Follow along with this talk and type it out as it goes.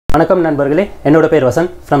வணக்கம் நண்பர்களே, என்னோட பேர்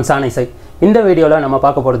வசந்த் ஃப்ரம் சானைசை. இந்த வீடியோவில் நம்ம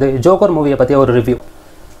பார்க்க போகிறது ஜோக்கர் மூவியை பற்றிய ஒரு ரிவ்யூ.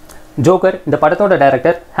 ஜோக்கர் இந்த படத்தோட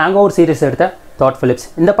டைரக்டர் ஹேங் ஓவர் சீரிஸ் எடுத்த டாட் ஃபிலிப்ஸ்.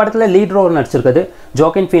 இந்த படத்தில் லீட் ரோல் நடிச்சிருக்கிறது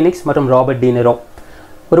ஜோக்கின் ஃபீனிக்ஸ் மற்றும் ராபர்ட் டீனிரோ.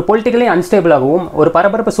 ஒரு பொலிட்டிக்கலி அன்ஸ்டேபிளாகவும் ஒரு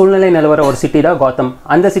பரபரப்பு சூழ்நிலை நிலவர ஒரு சிட்டி தான் காத்தம்.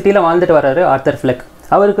 அந்த சிட்டியில் வாழ்ந்துட்டு வர்றாரு ஆர்தர் ஃப்ளெக்.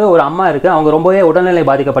 அவருக்கு ஒரு அம்மா இருக்குது. அவங்க ரொம்பவே உடல்நிலை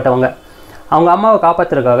பாதிக்கப்பட்டவங்க. அவங்க அம்மாவை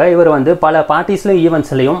காப்பாற்றுறதுக்காக இவர் பல பார்ட்டிஸ்லையும்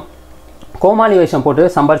ஈவெண்ட்ஸ்லையும் கோமாளி வேஷம் போட்டு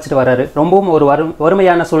சம்பாரிச்சிட்டு வர்றாரு. ரொம்பவும் ஒரு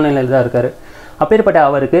வறுமையான சூழ்நிலையில் தான் இருக்கார். அப்பேற்பட்ட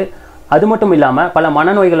அவருக்கு அது மட்டும் இல்லாமல் பல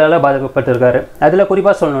மனநோய்களால் பாதிக்கப்பட்டிருக்காரு. அதில்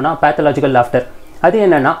குறிப்பாக சொல்லணும்னா பேத்தலாஜிக்கல் லாஃப்டர். அது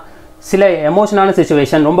என்னென்னா, சில எமோஷனான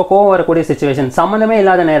சுச்சுவேஷன், ரொம்ப கோவம் வரக்கூடிய சுச்சுவேஷன், சம்மந்தமே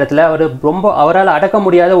இல்லாத நேரத்தில் அவரால் அடக்க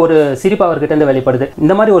முடியாத ஒரு சிரிப்பு அவர்கிட்ட வெளிப்படுது.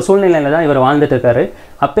 இந்த மாதிரி ஒரு சூழ்நிலையில் தான் இவர் வாழ்ந்துட்டு இருக்காரு.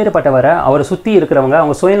 அப்பேற்பட்டவரை அவரை சுற்றி இருக்கிறவங்க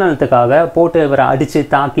அவங்க சுயநலத்துக்காக போட்டு இவரை அடித்து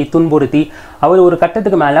தாக்கி துன்புறுத்தி அவர் ஒரு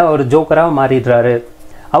கட்டத்துக்கு மேலே ஒரு ஜோக்கராக மாறிடுறாரு.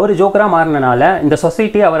 அவர் ஜோக்கராக மாறினால இந்த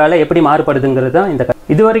சொசைட்டி அவரால் எப்படி மாறுபடுதுங்கிறது தான் இந்த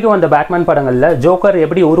இது வரைக்கும் அந்த பேட்மேன் படங்களில் ஜோக்கர்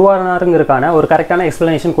எப்படி உருவானாருங்கிறதுக்கான ஒரு கரெக்டான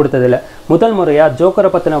எக்ஸ்ப்ளனேஷன் கொடுத்ததில்ல. முதல் முறையாக ஜோக்கரை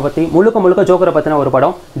பற்றி முழுக்க ஜோக்கரை பற்றின ஒரு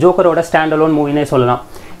படம் ஜோக்கரோட ஸ்டாண்ட் அலோன் மூவினே சொல்லலாம்.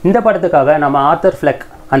 இந்த படத்துக்காக நம்ம ஆர்தர் ஃப்ளெக்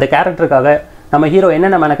அந்த கேரக்டருக்காக நம்ம ஹீரோ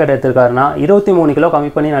என்னென்ன மெனக்கெட் எடுத்திருக்காருன்னா 23 கிலோ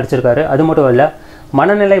கம்மி பண்ணி நடிச்சிருக்காரு. அது மட்டும் இல்லை,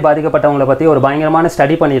 மனநிலை பாதிக்கப்பட்டவங்களை பற்றி ஒரு பயங்கரமான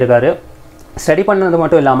ஸ்டடி பண்ணியிருக்காரு. ஸ்டடி பண்ணது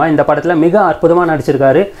மட்டும் இல்லாமல் இந்த படத்தில் மிக அற்புதமாக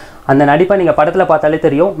நடிச்சிருக்காரு. அந்த நடிப்பை நீங்கள் படத்தில் பார்த்தாலே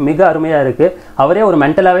தெரியும், மிக அருமையாக இருக்குது. அவரே ஒரு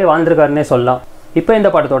மென்டலாகவே வாழ்ந்திருக்காருன்னே சொல்லலாம். இப்போ இந்த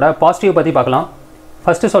படத்தோட பாசிட்டிவ் பற்றி பார்க்கலாம்.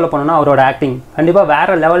 ஃபஸ்ட்டு சொல்ல போனோம்னா அவரோட ஆக்டிங் கண்டிப்பாக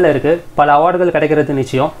வேறு லெவலில் இருக்குது. பல அவார்டுகள் கிடைக்கிறது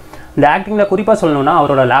நிச்சயம். இந்த ஆக்டிங்கில் குறிப்பாக சொல்லணும்னா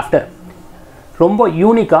அவரோட லாஃப்டர் ரொம்ப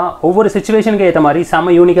யூனிக்காக, ஒவ்வொரு சுச்சுவேஷனுக்கு ஏற்ற மாதிரி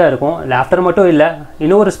செம்ம யூனிக்காக இருக்கும். லாஃப்டர் மட்டும் இல்லை,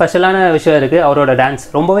 இன்னொரு ஸ்பெஷலான விஷயம் இருக்குது. அவரோட டான்ஸ்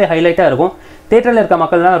ரொம்பவே ஹைலைட்டாக இருக்கும். தியேட்டரில் இருக்க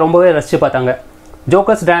மக்கள்லாம் ரொம்பவே ரசித்து பார்த்தாங்க.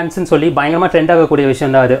 ஜோக்கர்ஸ் டான்ஸ்ன்னு சொல்லி பயங்கரமாக ட்ரெண்ட் ஆகக்கூடிய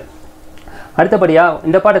விஷயம் தான் அது. அடுத்தபடியாக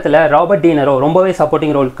இந்த படத்தில் ராபர்ட் டீனிரோ ரொம்பவே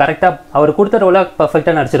சப்போர்ட்டிங் ரோல், கரெக்டாக அவர் கொடுத்த ரோலாக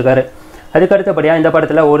பர்ஃபெக்டாக நடிச்சிருக்காரு. அதுக்கு அடுத்தபடியாக இந்த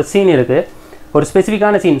படத்தில் ஒரு சீன் இருக்குது. ஒரு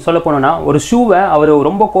ஸ்பெசிஃபிக்கான சீன் சொல்ல போனோன்னா, ஒரு ஷூவை அவர்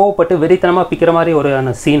ரொம்ப கோவப்பட்டு வெறித்தனமாக பிக்கிற மாதிரி ஒரு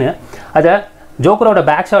சீனு. அதை ஜோக்கரோட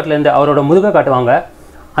பேக் ஷாட்லேருந்து அவரோட முதுகை காட்டுவாங்க.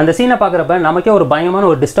 அந்த சீனை பார்க்குறப்ப நமக்கே ஒரு பயங்கரமான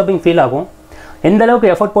ஒரு டிஸ்டர்பிங் ஃபீல் ஆகும். எந்த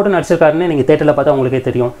அளவுக்கு எஃபர்ட் போட்டு நடிச்சிருக்காருன்னு நீங்கள் தேட்டரில் பார்த்தா உங்களுக்கே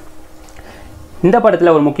தெரியும். இந்த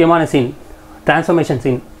படத்தில் ஒரு முக்கியமான சீன் டிரான்ஸ்ஃபர்மேஷன்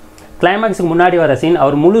சீன். கிளைமேக்ஸுக்கு முன்னாடி வர சீன்,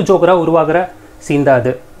 அவர் முழு ஜோக்கராக உருவாகிற சீன் தான்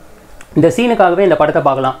அது. இந்த சீனுக்காகவே இந்த படத்தை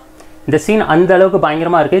பார்க்கலாம். இந்த சீன் அந்த அளவுக்கு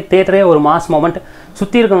பயங்கரமாக இருக்குது. தியேட்டரே ஒரு மாஸ் மொமெண்ட்,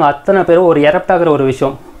 சுற்றி இருக்கவங்க அத்தனை பேரும் ஒரு எரப்ட் ஆகிற ஒரு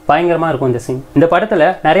விஷயம், பயங்கரமாக இருக்கும் இந்த சீன். இந்த படத்தில்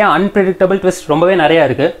நிறையா அன்பிரடிக்டபிள் ட்விஸ்ட் ரொம்பவே நிறையா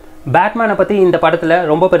இருக்குது. பேட்மேனை பற்றி இந்த படத்தில்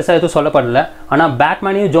ரொம்ப பெருசாக எதுவும் சொல்லப்படலை. ஆனால்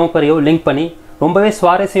பேட்மேனையும் ஜோக்கரையும் லிங்க் பண்ணி ரொம்பவே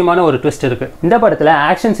சுவாரஸ்யமான ஒரு ட்விஸ்ட் இருக்குது. இந்த படத்தில்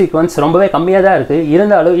ஆக்ஷன் சீக்வன்ஸ் ரொம்பவே கம்மியாக தான் இருக்குது.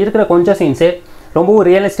 இருந்தாலும் இருக்கிற கொஞ்சம் சீன்ஸே ரொம்பவும்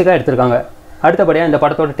ரியலிஸ்டிக்காக எடுத்திருக்காங்க. அடுத்தபடியாக இந்த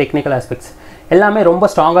படத்தோட டெக்னிக்கல் ஆஸ்பெக்ட்ஸ் எல்லாமே ரொம்ப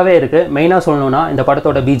ஸ்ட்ராங்காகவே இருக்குது. மெயினாக சொல்லணும்னா இந்த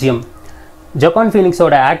படத்தோட பிஜிஎம், ஜோக்கின்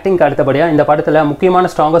ஃபீனிக்ஸோட ஆக்டிங்க்கு அடுத்தபடியாக இந்த படத்தில்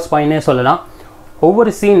முக்கியமான ஸ்ட்ராங்கஸ்ட் பாயிண்ட்னே சொல்லலாம்.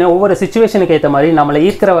 ஒவ்வொரு சீனு ஒவ்வொரு சுச்சுவேஷனுக்கு ஏற்ற மாதிரி நம்மளை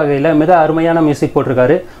ஈர்க்கிற வகையில் மிக அருமையான மியூசிக்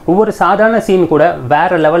போட்டிருக்காரு. ஒவ்வொரு சாதாரண சீன் கூட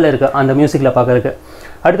வேறு லெவலில் இருக்குது அந்த மியூசிக்கில் பார்க்குறதுக்கு.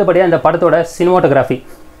 அடுத்தபடியாக இந்த படத்தோட cinematography,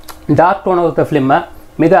 dark tone of the ஃபிலிமை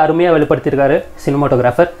மிக அருமையாக வெளிப்படுத்தியிருக்காரு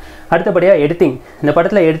சினிமாட்டோகிராஃபர். அடுத்தபடியாக எடிட்டிங், இந்த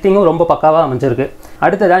படத்தில் எடிட்டிங்கும் ரொம்ப பக்காவாக அமைஞ்சிருக்கு.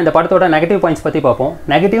 அடுத்ததாக இந்த படத்தோட நெகட்டிவ் பாயிண்ட்ஸ் பற்றி பார்ப்போம்.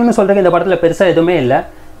 நெகட்டிவ்னு சொல்கிறதுக்கு இந்த படத்தில் பெருசாக எதுவுமே இல்லை.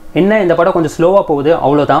 என்ன, இந்த படம் கொஞ்சம் ஸ்லோவாக போகுது,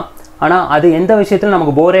 அவ்வளோதான். ஆனால் அது எந்த விஷயத்தில்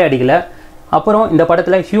நமக்கு போரே அடிக்கலை. அப்புறம் இந்த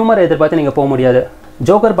படத்தில் ஹியூமர் எதிர்பார்த்து நீங்கள் போக முடியாது.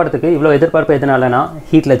 ஜோக்கர் படத்துக்கு இவ்வளோ எதிர்பார்ப்பு எதனாலனா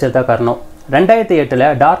ஹீத் லெட்ஜர் தான் காரணம்.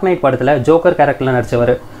 2008 டார்க் நைட் படத்தில் ஜோக்கர் கேரக்டரில்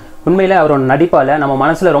நடித்தவர். உண்மையில் அவரோட நடிப்பால் நம்ம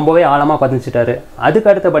மனசில் ரொம்பவே ஆழமாக பதிஞ்சிட்டாரு. அதுக்கு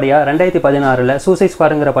அடுத்தபடியாக 2016 சூசைட்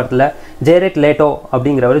ஸ்குவாடுங்கிற படத்தில் ஜேரெட் லேட்டோ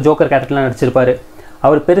அப்படிங்கிறவர் ஜோக்கர் கேரக்டரில் நடிச்சிருப்பார்.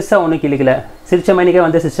 அவர் பெருசாக ஒன்றும் கிளிக்கல, சிரிச்ச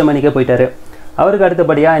மணிக்கே சிரிச்ச மணிக்கே போயிட்டார். அவருக்கு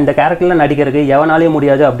அடுத்தபடியாக இந்த கேரக்டரில் நடிக்கிறதுக்கு எவனாலேயும்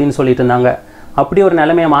முடியாது அப்படின்னு சொல்லிட்டு இருந்தாங்க. அப்படி ஒரு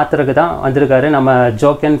நிலைமையை மாற்றுறதுக்கு தான் வந்திருக்காரு நம்ம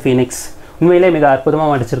ஜோக்கின் ஃபீனிக்ஸ். உண்மையிலே மிக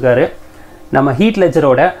அற்புதமாக நடிச்சிருக்காரு. நம்ம ஹீத்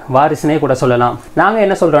லெட்ஜரோட வாரிசுனே கூட சொல்லலாம். நாங்கள்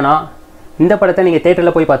என்ன சொல்கிறோன்னா, இந்த படத்தை நீங்கள்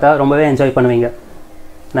தேட்டரில் போய் பார்த்தா ரொம்பவே என்ஜாய் பண்ணுவீங்க.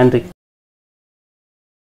 நன்றி.